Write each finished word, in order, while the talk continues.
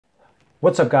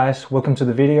What's up guys, welcome to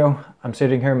the video. I'm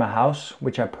sitting here in my house,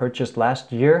 which I purchased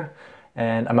last year,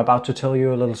 and I'm about to tell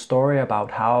you a little story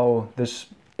about how this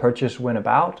purchase went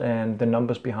about and the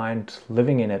numbers behind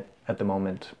living in it at the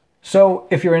moment. So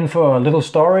if you're in for a little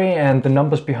story and the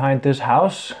numbers behind this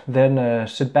house, then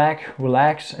sit back,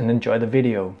 relax and enjoy the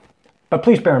video. But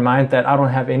please bear in mind that I don't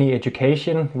have any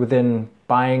education within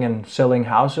buying and selling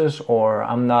houses, or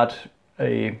I'm not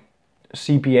a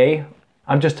CPA.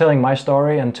 I'm just telling my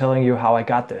story and telling you how I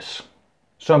got this.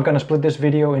 So I'm gonna split this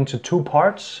video into two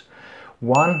parts.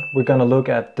 One, we're gonna look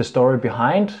at the story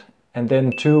behind, and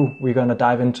then two, we're gonna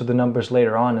dive into the numbers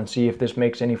later on and see if this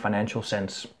makes any financial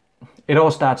sense. It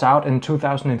all starts out in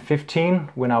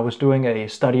 2015 when I was doing a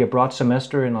study abroad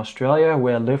semester in Australia,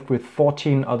 where I lived with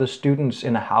 14 other students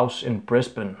in a house in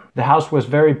Brisbane. The house was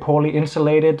very poorly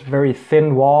insulated, very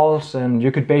thin walls, and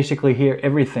you could basically hear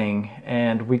everything,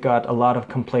 and we got a lot of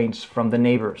complaints from the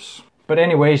neighbors. But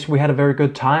anyways, we had a very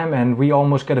good time and we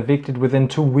almost got evicted within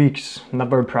 2 weeks. Not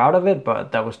very proud of it,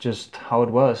 but that was just how it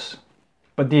was.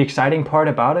 But the exciting part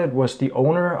about it was the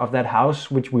owner of that house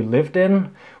which we lived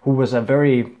in, who was a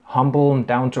very humble and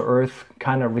down-to-earth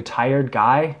kind of retired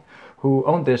guy who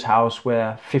owned this house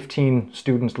where 15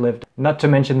 students lived. Not to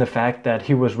mention the fact that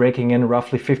he was raking in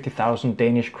roughly 50,000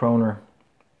 Danish kroner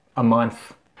a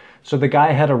month. So the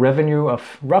guy had a revenue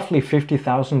of roughly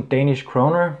 50,000 Danish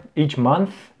kroner each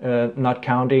month, not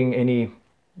counting any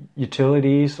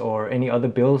utilities or any other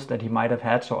bills that he might have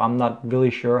had. So I'm not really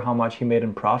sure how much he made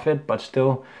in profit, but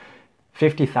still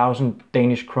 50,000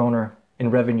 Danish kroner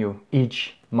in revenue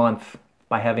each month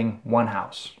by having one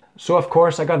house. So of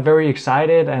course I got very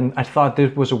excited and I thought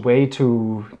this was a way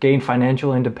to gain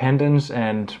financial independence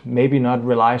and maybe not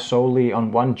rely solely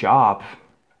on one job.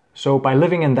 So by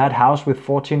living in that house with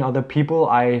 14 other people,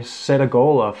 I set a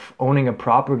goal of owning a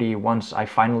property once I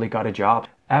finally got a job.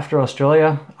 After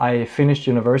Australia, I finished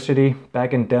university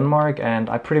back in Denmark and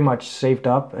I pretty much saved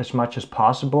up as much as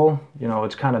possible. You know,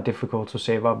 it's kind of difficult to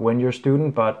save up when you're a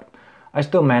student, but I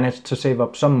still managed to save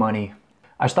up some money.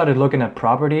 I started looking at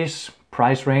properties,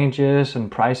 price ranges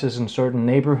and prices in certain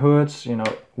neighborhoods, you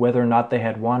know, whether or not they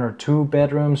had 1 or 2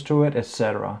 bedrooms to it,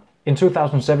 etc. In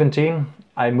 2017,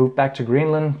 I moved back to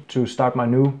Greenland to start my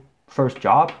new first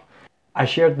job. I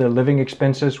shared the living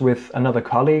expenses with another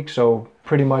colleague, so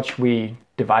pretty much we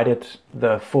divided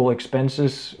the full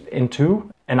expenses in two,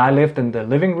 and I lived in the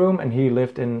living room and he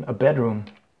lived in a bedroom.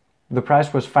 The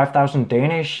price was 5,000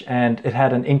 Danish and it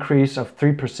had an increase of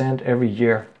 3% every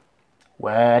year.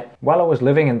 What? While I was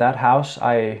living in that house,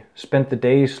 I spent the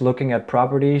days looking at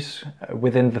properties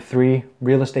within the 3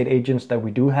 real estate agents that we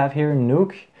do have here in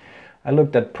Nuuk. I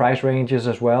looked at price ranges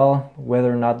as well,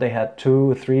 whether or not they had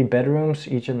 2 or 3 bedrooms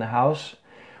each in the house,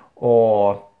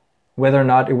 or whether or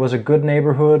not it was a good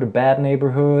neighborhood, a bad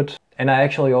neighborhood. And I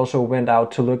actually also went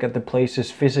out to look at the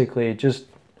places physically, just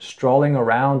strolling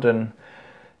around and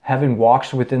having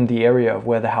walks within the area of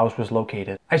where the house was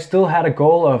located. I still had a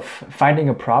goal of finding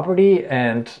a property,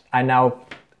 and I now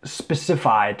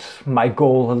specified my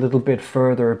goal a little bit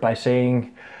further by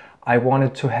saying I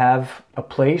wanted to have a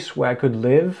place where I could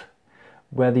live,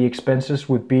 where the expenses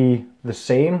would be the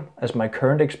same as my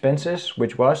current expenses,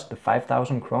 which was the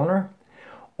 5,000 kroner,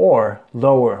 or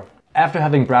lower. After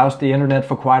having browsed the internet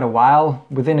for quite a while,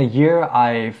 within a year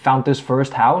I found this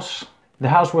first house. The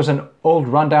house was an old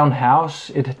rundown house.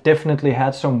 It definitely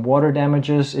had some water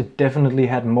damages, it definitely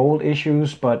had mold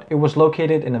issues, but it was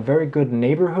located in a very good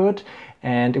neighborhood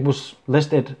and it was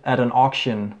listed at an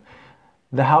auction.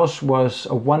 The house was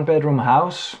a 1-bedroom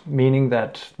house, meaning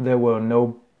that there were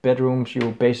no bedrooms. You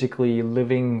were basically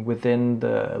living within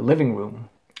the living room.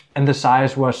 And the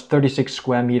size was 36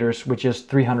 square meters, which is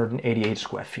 388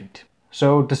 square feet.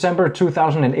 So December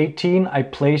 2018, I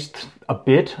placed a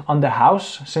bid on the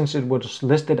house. Since it was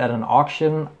listed at an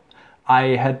auction,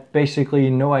 I had basically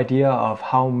no idea of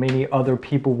how many other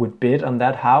people would bid on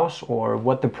that house or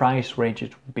what the price ranges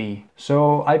would be.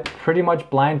 So I pretty much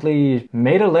blindly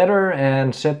made a letter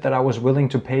and said that I was willing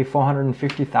to pay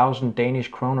 450,000 Danish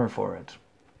kroner for it.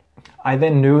 I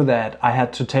then knew that I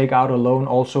had to take out a loan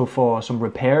also for some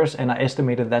repairs, and I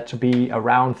estimated that to be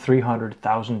around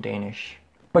 300,000 Danish.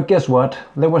 But guess what?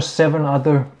 There were 7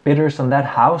 other bidders on that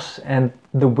house and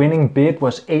the winning bid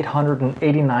was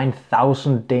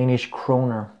 889,000 Danish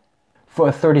kroner for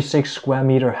a 36 square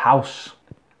meter house.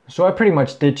 So I pretty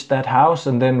much ditched that house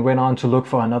and then went on to look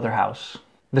for another house.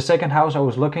 The second house I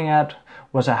was looking at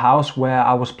was a house where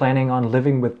I was planning on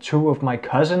living with 2 of my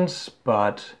cousins,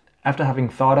 but after having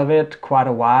thought of it quite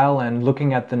a while and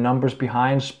looking at the numbers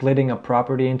behind splitting a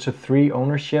property into 3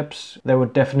 ownerships, there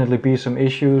would definitely be some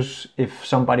issues if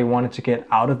somebody wanted to get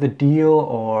out of the deal,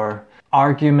 or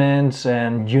arguments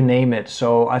and you name it.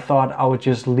 So I thought I would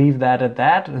just leave that at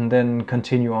that and then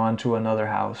continue on to another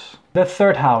house. The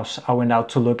third house I went out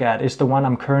to look at is the one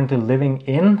I'm currently living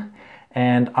in,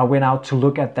 and I went out to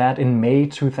look at that in May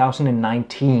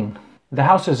 2019. The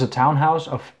house is a townhouse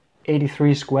of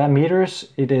 83 square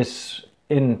meters. It is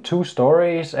in 2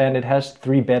 stories and it has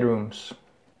 3 bedrooms.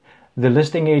 The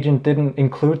listing agent didn't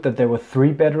include that there were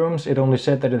 3 bedrooms, it only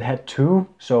said that it had 2,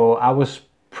 so I was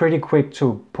pretty quick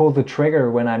to pull the trigger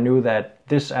when I knew that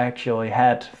this actually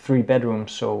had 3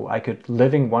 bedrooms, so I could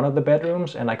live in one of the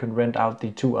bedrooms and I could rent out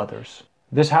the 2 others.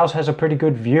 This house has a pretty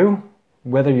good view,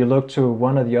 whether you look to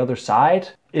one or the other side.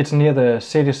 It's near the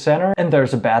city center and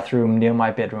there's a bathroom near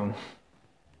my bedroom.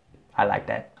 I like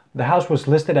that. The house was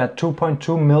listed at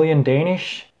 2.2 million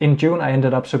Danish. In June I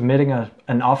ended up submitting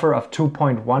an offer of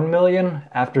 2.1 million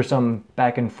after some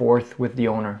back and forth with the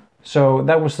owner. So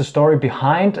that was the story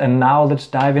behind, and now let's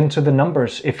dive into the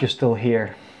numbers if you're still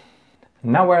here.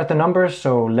 Now we're at the numbers,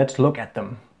 so let's look at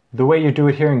them. The way you do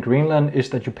it here in Greenland is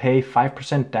that you pay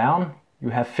 5% down,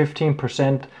 you have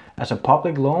 15% as a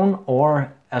public loan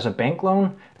or as a bank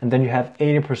loan, and then you have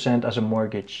 80% as a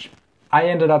mortgage. I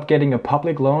ended up getting a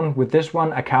public loan with this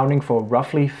one accounting for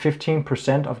roughly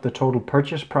 15% of the total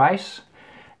purchase price.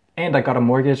 And I got a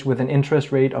mortgage with an interest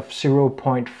rate of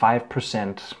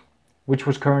 0.5%, which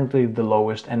was currently the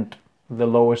lowest, and the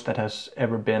lowest that has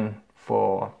ever been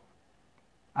for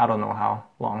I don't know how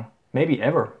long. Maybe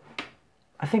ever.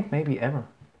 I think maybe ever,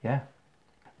 yeah.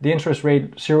 The interest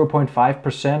rate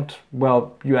 0.5%,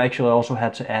 well, you actually also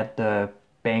had to add the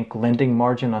bank lending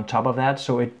margin on top of that,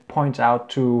 so it points out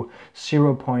to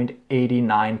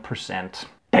 0.89%.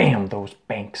 Damn those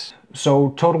banks.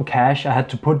 So total cash I had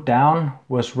to put down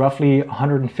was roughly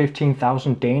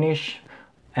 115,000 Danish,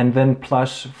 and then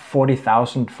plus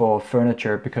 40,000 for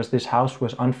furniture, because this house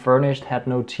was unfurnished, had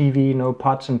no TV, no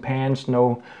pots and pans,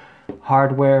 no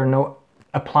hardware, no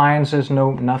appliances,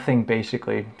 no nothing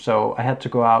basically. So I had to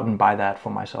go out and buy that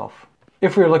for myself.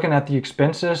 If we're looking at the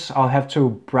expenses, I'll have to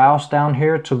browse down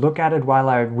here to look at it while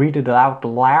I read it out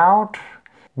loud.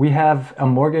 We have a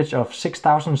mortgage of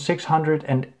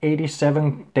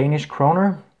 6,687 Danish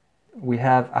kroner. We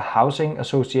have a housing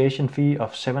association fee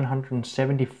of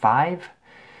 775.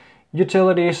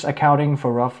 Utilities accounting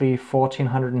for roughly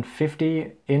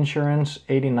 1,450. Insurance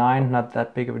 89, not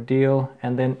that big of a deal.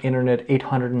 And then internet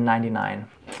 899.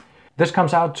 This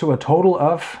comes out to a total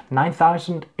of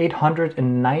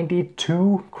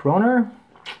 9,892 kroner.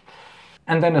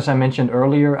 And then, as I mentioned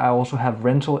earlier, I also have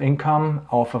rental income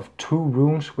off of 2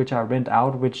 rooms which I rent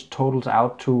out, which totals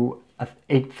out to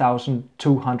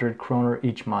 8,200 kroner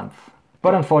each month.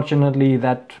 But unfortunately,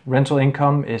 that rental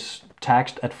income is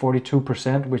taxed at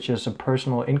 42%, which is a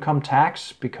personal income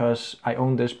tax because I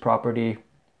own this property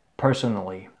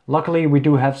personally. Luckily, we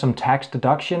do have some tax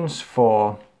deductions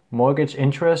for mortgage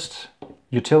interest,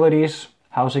 utilities,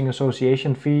 housing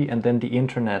association fee, and then the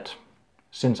internet,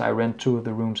 since I rent 2 of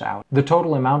the rooms out. The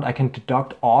total amount I can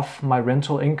deduct off my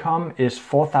rental income is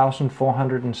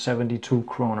 4,472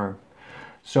 kroner.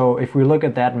 So if we look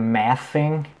at that math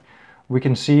thing, we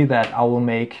can see that I will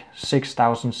make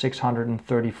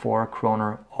 6,634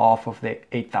 kroner off of the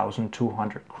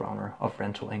 8,200 kroner of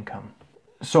rental income.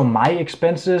 So my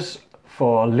expenses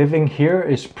for living here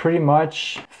is pretty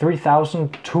much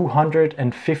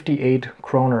 3,258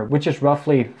 kroner, which is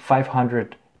roughly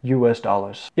 $500 US.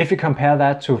 If you compare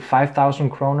that to 5,000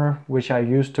 kroner, which I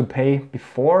used to pay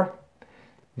before,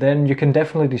 then you can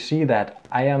definitely see that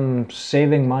I am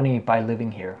saving money by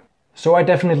living here. So I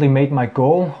definitely made my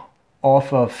goal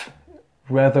off of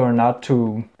whether or not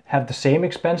to have the same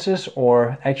expenses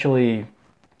or actually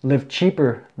live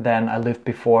cheaper than I lived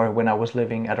before when I was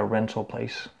living at a rental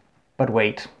place. But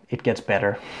wait, it gets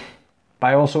better.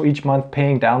 By also each month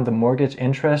paying down the mortgage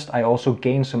interest, I also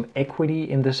gain some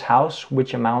equity in this house,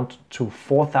 which amount to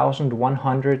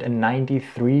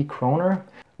 4,193 kroner,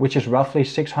 which is roughly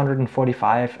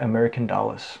 645 American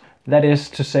dollars. That is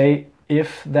to say,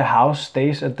 if the house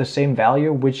stays at the same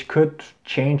value, which could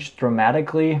change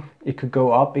dramatically, it could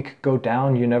go up, it could go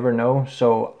down, you never know.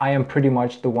 So I am pretty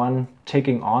much the one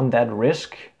taking on that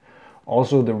risk.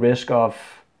 Also the risk of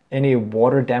any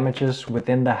water damages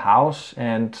within the house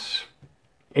and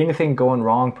anything going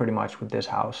wrong pretty much with this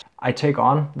house. I take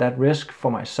on that risk for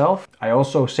myself. I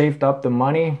also saved up the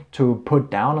money to put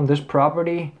down on this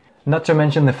property. Not to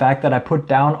mention the fact that I put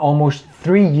down almost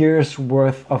 3 years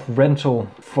worth of rental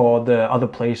for the other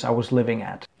place I was living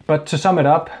at. But to sum it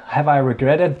up, have I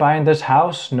regretted buying this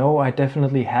house? No, I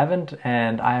definitely haven't,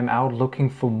 and I am out looking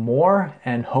for more,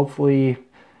 and hopefully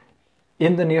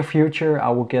in the near future I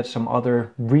will get some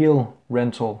other real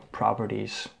rental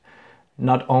properties.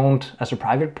 not owned as a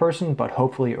private person, but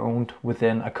hopefully owned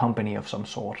within a company of some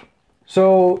sort.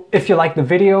 So if you like the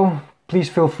video, please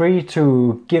feel free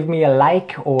to give me a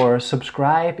like or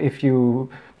subscribe if you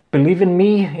believe in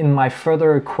me in my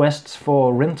further quests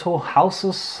for rental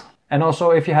houses. And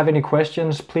also, if you have any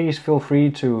questions, please feel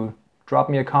free to drop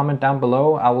me a comment down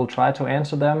below. I will try to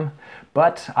answer them.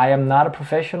 But I am not a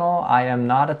professional. I am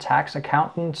not a tax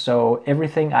accountant. So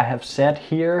everything I have said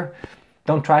here,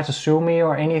 don't try to sue me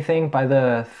or anything by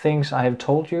the things I have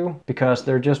told you, because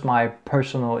they're just my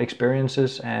personal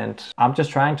experiences and I'm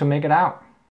just trying to make it out.